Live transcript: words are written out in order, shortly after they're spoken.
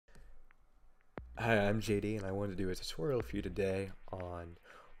Hi, I'm JD, and I wanted to do a tutorial for you today on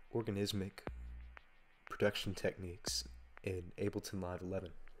organismic production techniques in Ableton Live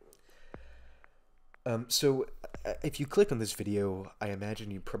 11. If you click on this video, I imagine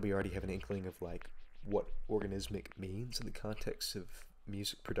you probably already have an inkling of what organismic means in the context of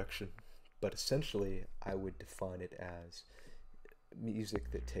music production, but essentially I would define it as music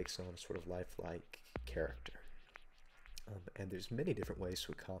that takes on a sort of lifelike character. And there's many different ways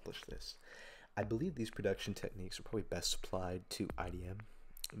to accomplish this. I believe these production techniques are probably best applied to IDM.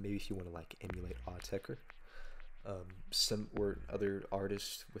 Maybe if you want to emulate Autechre, some or other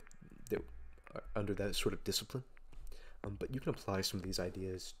artists that are under that sort of discipline. But you can apply some of these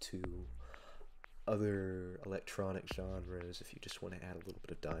ideas to other electronic genres if you just want to add a little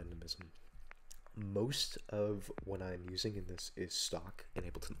bit of dynamism. Most of what I'm using in this is stock in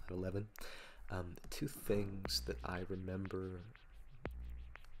Ableton Live 11. Two things that I remember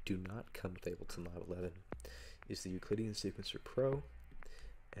do not come with Ableton Live 11 is the Euclidean Sequencer Pro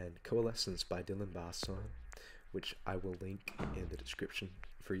and Coalescence by Bastan, which I will link in the description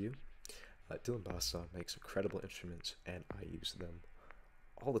for you. Bastan makes incredible instruments, and I use them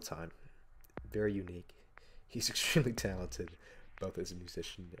all the time. Very unique. He's extremely talented, both as a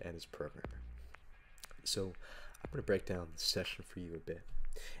musician and as a programmer. So I'm going to break down the session for you a bit.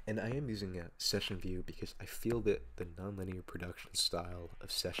 And I am using a session view because I feel that the nonlinear production style of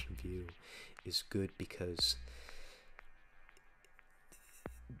session view is good because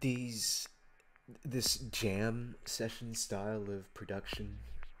this jam session style of production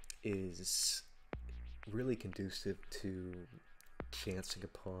is really conducive to chancing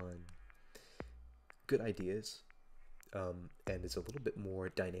upon good ideas, and it's a little bit more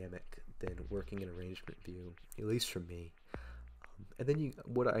dynamic than working in arrangement view, at least for me. And then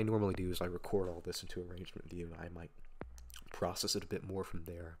what I normally do is I record all this into arrangement view, and I might process it a bit more from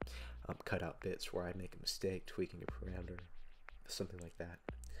there, cut out bits where I make a mistake, tweaking a parameter, something like that.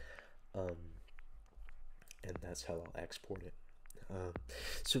 And that's how I'll export it.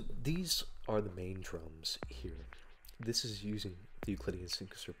 So these are the main drums here. This is using the Euclidean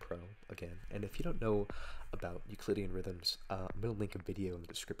Sequencer Pro again. And if you don't know about Euclidean rhythms, I'm going to link a video in the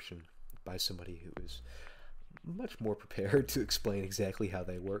description by somebody who is much more prepared to explain exactly how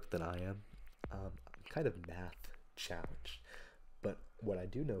they work than I am. I'm kind of math challenged, but what I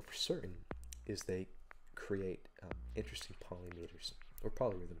do know for certain is they create interesting polymeters, or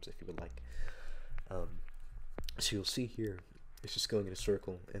polyrhythms if you would like. So you'll see here, it's just going in a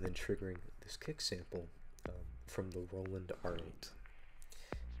circle and then triggering this kick sample from the Roland R8.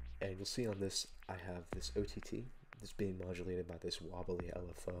 And you'll see on this, I have this OTT that's being modulated by this wobbly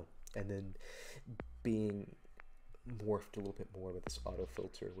LFO, and then being morphed a little bit more with this auto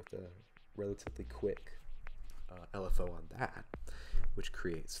filter with a relatively quick LFO on that, which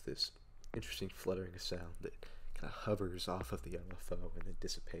creates this interesting fluttering sound that kind of hovers off of the LFO and then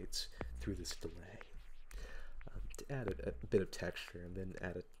dissipates through this delay. To add a bit of texture, and then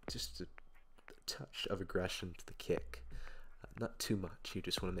add just a touch of aggression to the kick. Not too much, you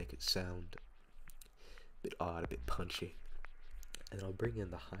just want to make it sound a bit odd, a bit punchy. And I'll bring in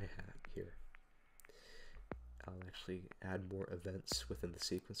the hi-hat here. I'll actually add more events within the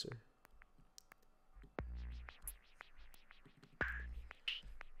sequencer.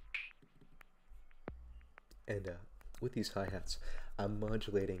 And with these hi-hats, I'm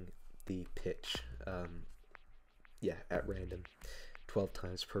modulating the pitch at random 12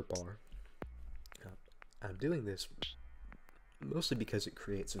 times per bar. I'm doing this mostly because it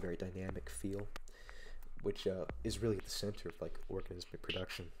creates a very dynamic feel, which is really at the center of organismic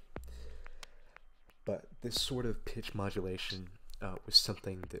production. But this sort of pitch modulation was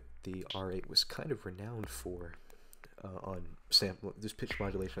something that the R8 was kind of renowned for. This pitch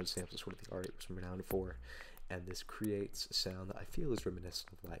modulation on samples is sort of the R8 was renowned for, and this creates a sound that I feel is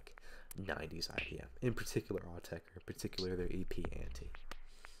reminiscent of 90s IDM, in particular Autechre, in particular their EP Anti.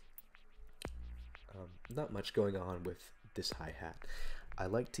 Not much going on with this hi-hat. I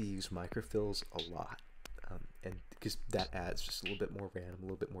like to use microfills a lot, and because that adds just a little bit more random, a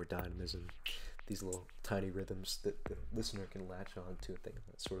little bit more dynamism, these little tiny rhythms that the listener can latch on to. I think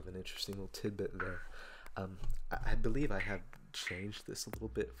that's sort of an interesting little tidbit there. I believe I have changed this a little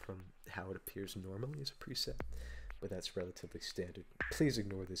bit from how it appears normally as a preset, but that's relatively standard. Please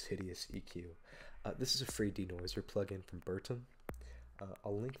ignore this hideous EQ. This is a free denoiser plugin from Ableton.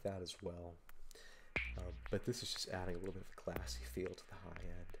 I'll link that as well. But this is just adding a little bit of a classy feel to the high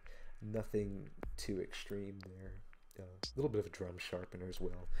end. Nothing too extreme there. A little bit of a drum sharpener as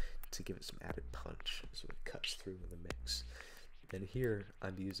well to give it some added punch so it cuts through in the mix. And here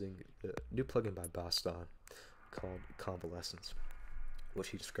I'm using the new plugin by Bastan called Coalescence. what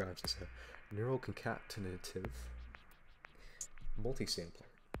she describes as a neural concatenative multisampler.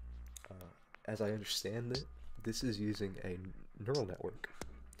 As I understand it, this is using a neural network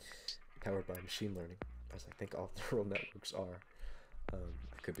powered by machine learning, as I think all neural networks are.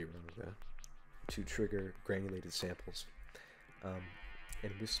 I could be wrong though. To trigger granulated samples,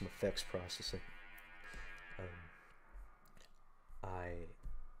 and with some effects processing. I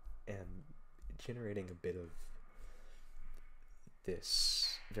am generating a bit of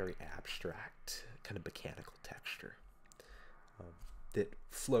this very abstract kind of mechanical texture that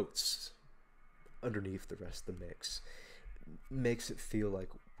floats underneath the rest of the mix, makes it feel like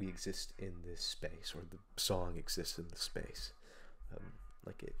we exist in this space, or the song exists in the space,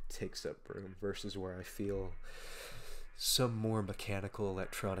 like it takes up room, versus where I feel some more mechanical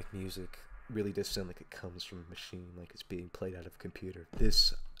electronic music really does sound like it comes from a machine, like it's being played out of a computer.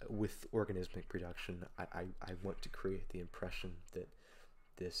 This, with organismic production, I want to create the impression that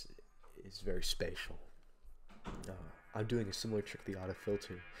this is very spatial. I'm doing a similar trick with the auto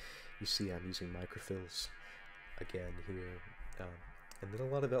filter. You see I'm using microfills again here, and then a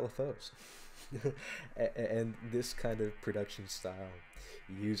lot of LFOs. And this kind of production style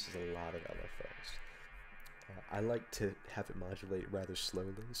uses a lot of LFOs. I like to have it modulate rather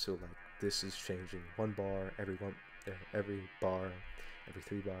slowly, so like this is changing one bar every bar, every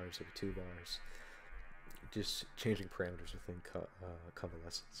 3 bars, every 2 bars, just changing parameters within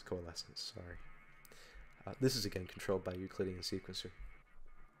Coalescence. Sorry. This is again controlled by Euclidean Sequencer,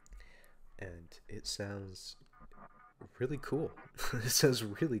 and it sounds really cool. It sounds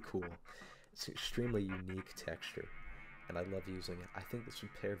really cool. It's an extremely unique texture, and I love using it. I think this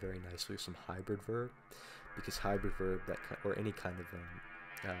would pair very nicely with some hybrid verb, because hybrid verb, or any kind of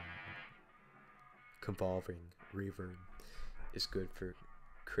convolving reverb, is good for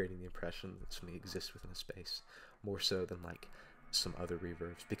creating the impression that something exists within a space, more so than like some other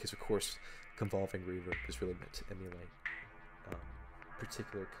reverbs, because of course convolving reverb is really meant to emulate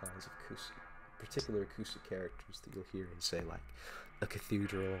particular kinds of particular acoustic characters that you'll hear in, say, like a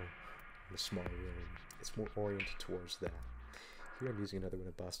cathedral in a small room. It's more oriented towards that. Here I'm using another one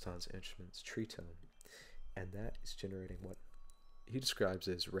of Bastan's instruments, tritone, and that is generating what he describes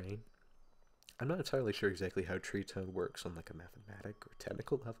as rain. I'm not entirely sure exactly how tritone works on like a mathematic or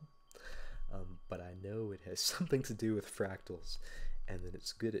technical level, but I know it has something to do with fractals, and that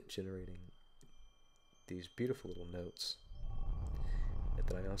it's good at generating these beautiful little notes. And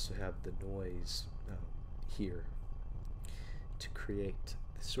then I also have the noise here to create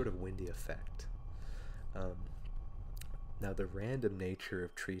this sort of windy effect. Now the random nature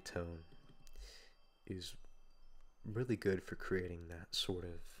of tritone is really good for creating that sort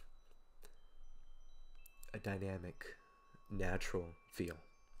of a dynamic, natural feel.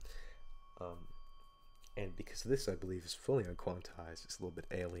 And because this, I believe, is fully unquantized, it's a little bit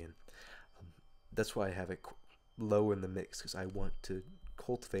alien. That's why I have it low in the mix, because I want to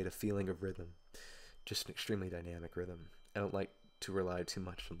cultivate a feeling of rhythm, just an extremely dynamic rhythm. I don't like to rely too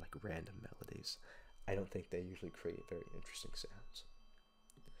much on like random melodies. I don't think they usually create very interesting sounds.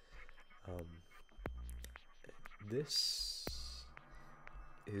 This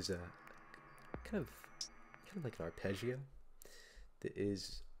is a kind of like an arpeggio that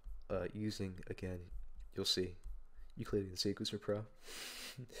is using, again, you'll see, Euclidean Sequencer Pro.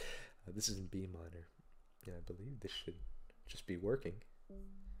 This is in B minor, and I believe this should just be working.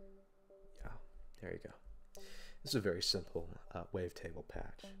 Yeah, there you go. This is a very simple wavetable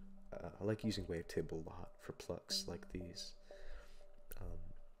patch. I like using wavetable a lot for plucks like these.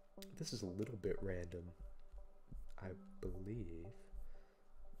 This is a little bit random, I believe.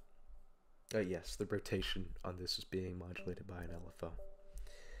 Yes, the rotation on this is being modulated by an LFO.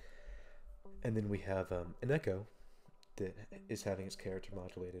 And then we have an echo that is having its character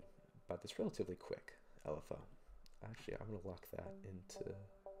modulated by this relatively quick LFO. Actually, I'm going to lock that into...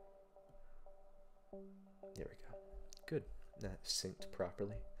 There we go. Good. That's synced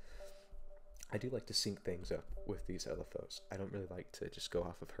properly. I do like to sync things up with these LFOs. I don't really like to just go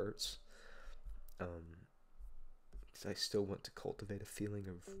off of hertz. Because I still want to cultivate a feeling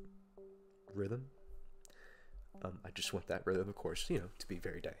of rhythm. I just want that rhythm, of course, you know, to be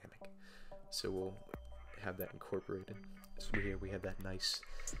very dynamic. So we'll have that incorporated. So here we have that nice,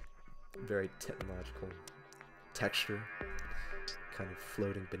 very technological texture, kind of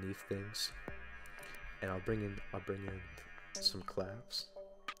floating beneath things. And I'll bring in some claps.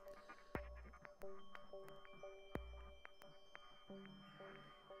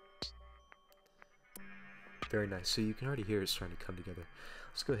 Very nice. So you can already hear it starting to come together.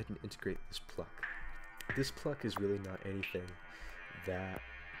 Let's go ahead and integrate this pluck. This pluck is really not anything that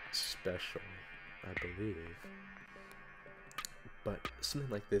special, I believe. but something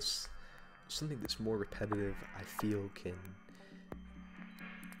like this, something that's more repetitive, I feel can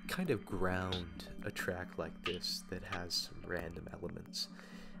kind of ground a track like this that has some random elements.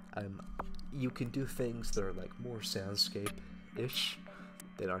 You can do things that are like more soundscape-ish,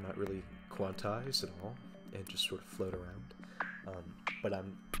 that are not really quantized at all, and just sort of float around. But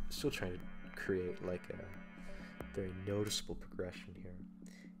I'm still trying to create like a very noticeable progression here,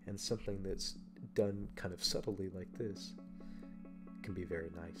 and something that's done kind of subtly like this can be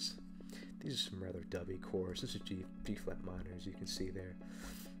very nice. These are some rather dubby chords. This is G flat minor, as you can see there.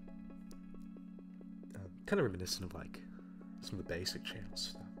 Kind of reminiscent of like some of the basic channel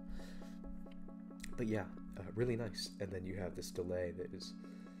stuff. But yeah, really nice. And then you have this delay that is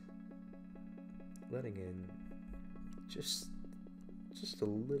letting in just a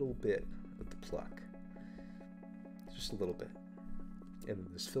little bit of the pluck. Just a little bit. And then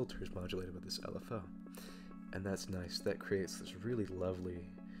this filter is modulated with this LFO. And that's nice. That creates this really lovely,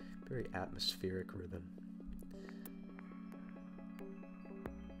 very atmospheric rhythm.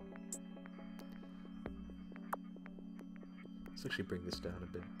 Let's actually bring this down a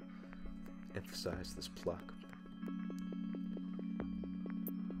bit. Emphasize this pluck.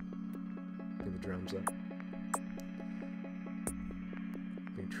 Bring the drums up.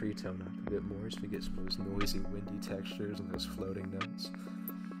 Bring tree tone up a bit more so we get some of those noisy, windy textures and those floating notes.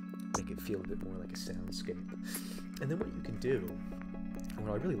 Make it feel a bit more like a soundscape. And then what you can do, and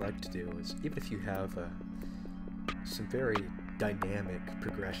what I really like to do, is even if you have some very dynamic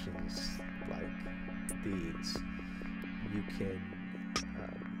progressions like these, you can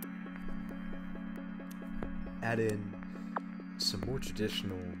add in some more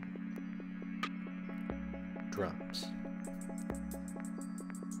traditional drums.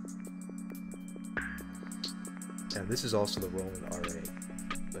 And this is also the Roland RA,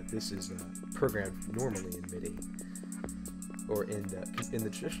 but this is programmed normally in MIDI, or in the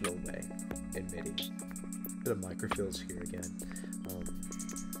traditional way in MIDI. Bit of microfills here again,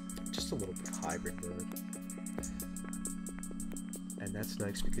 just a little bit of hybrid verb. And that's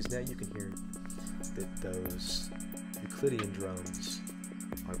nice because now you can hear that those Euclidean drums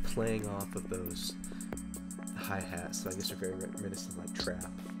are playing off of those hi-hats that I guess are very reminiscent of like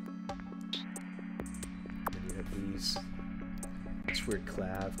trap. And you have this weird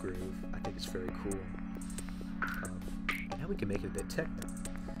clav groove. I think it's very cool. And now we can make it a bit techno.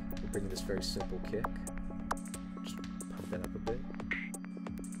 We're bringing this very simple kick. Just pump that up a bit.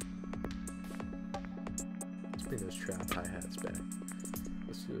 Let's bring those trap hi-hats back.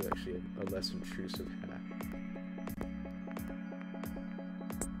 Let's do actually a less intrusive hat.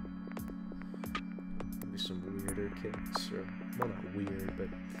 Maybe some weirder kicks, or, well, not weird, but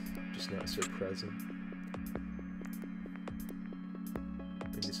just not so present.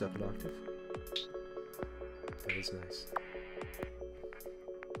 Bring this up an octave. That is nice.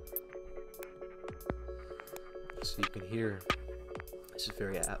 So you can hear this is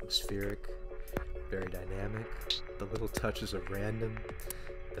very atmospheric, very dynamic. The little touches of random,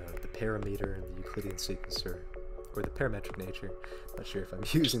 the parameter and the Euclidean sequencer, or the parametric nature, not sure if I'm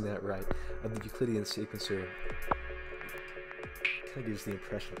using that right, of the Euclidean sequencer kind of gives the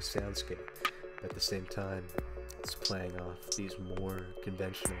impression of a soundscape, but at the same time it's playing off these more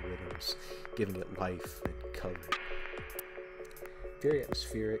conventional rhythms, giving it life and color. Very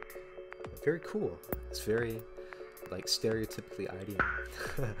atmospheric, very cool. It's very like stereotypically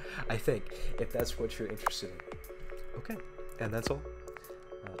IDM, I think, if that's what you're interested in. Okay, and that's all.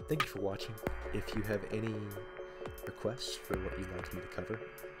 Thank you for watching. If you have any requests for what you'd like me to cover,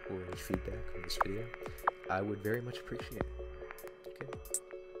 or any feedback on this video, I would very much appreciate it.